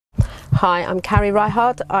Hi, I'm Carrie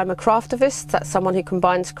Reichardt. I'm a craftivist. That's someone who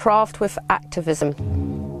combines craft with activism.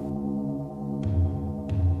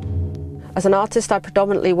 As an artist, I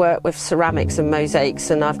predominantly work with ceramics and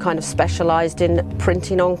mosaics, and I've kind of specialised in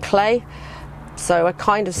printing on clay. So I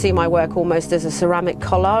kind of see my work almost as a ceramic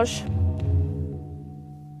collage.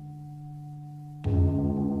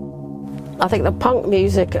 I think the punk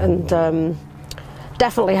music and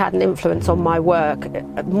definitely had an influence on my work.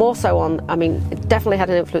 More so on, it definitely had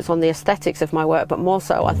an influence on the aesthetics of my work, but more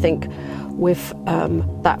so I think with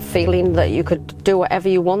that feeling that you could do whatever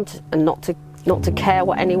you want and not to care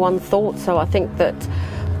what anyone thought. So I think that,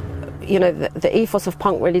 you know, the ethos of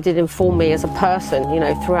punk really did inform me as a person. You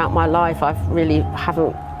know, throughout my life I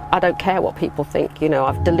don't care what people think. You know,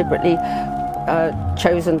 I've deliberately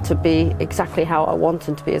chosen to be exactly how I want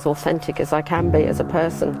and to be as authentic as I can be as a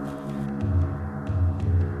person.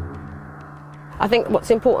 I think what's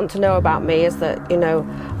important to know about me is that, you know,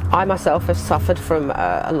 I myself have suffered from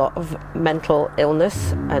a lot of mental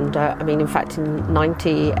illness, and in fact in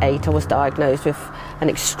 '98 I was diagnosed with an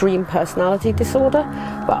extreme personality disorder.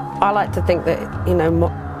 But I like to think that, you know,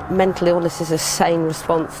 mental illness is a sane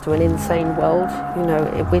response to an insane world. You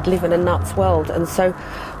know, we'd live in a nuts world, and so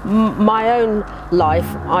my own life,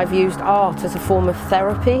 I've used art as a form of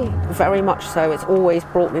therapy, very much so. It's always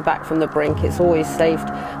brought me back from the brink, it's always saved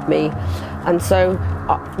me. And so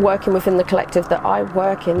working within the collective that I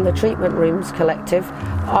work in, the Treatment Rooms Collective,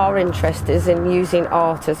 our interest is in using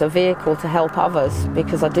art as a vehicle to help others,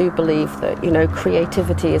 because I do believe that, you know,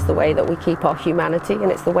 creativity is the way that we keep our humanity,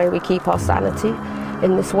 and it's the way we keep our sanity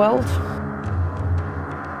in this world.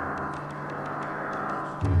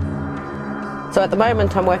 So at the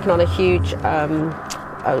moment I'm working on a huge,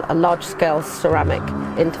 a large-scale ceramic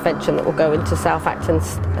intervention that will go into South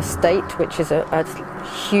Acton's estate, which is a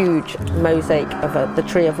huge mosaic of the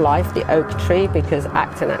tree of life, the oak tree, because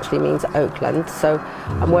Acton actually means oakland. So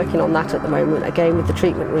I'm working on that at the moment, again with the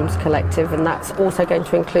Treatment Rooms Collective, and that's also going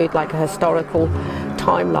to include like a historical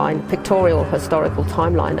timeline, pictorial historical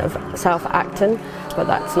timeline of South Acton, but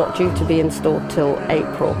that's not due to be installed till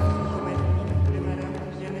April.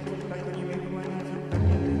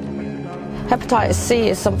 Hepatitis C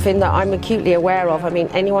is something that I'm acutely aware of. I mean,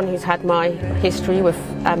 anyone who's had my history with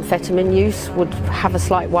amphetamine use would have a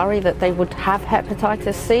slight worry that they would have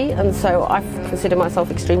hepatitis C, and so I consider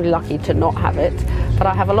myself extremely lucky to not have it. But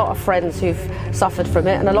I have a lot of friends who've suffered from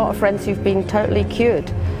it, and a lot of friends who've been totally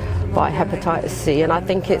cured by hepatitis C, and I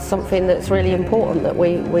think it's something that's really important that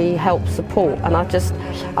we help support. And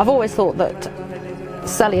I've always thought that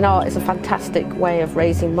selling art is a fantastic way of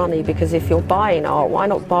raising money, because if you're buying art, why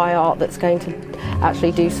not buy art that's going to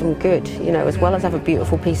actually do some good? You know, as well as have a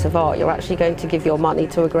beautiful piece of art, you're actually going to give your money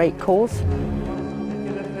to a great cause.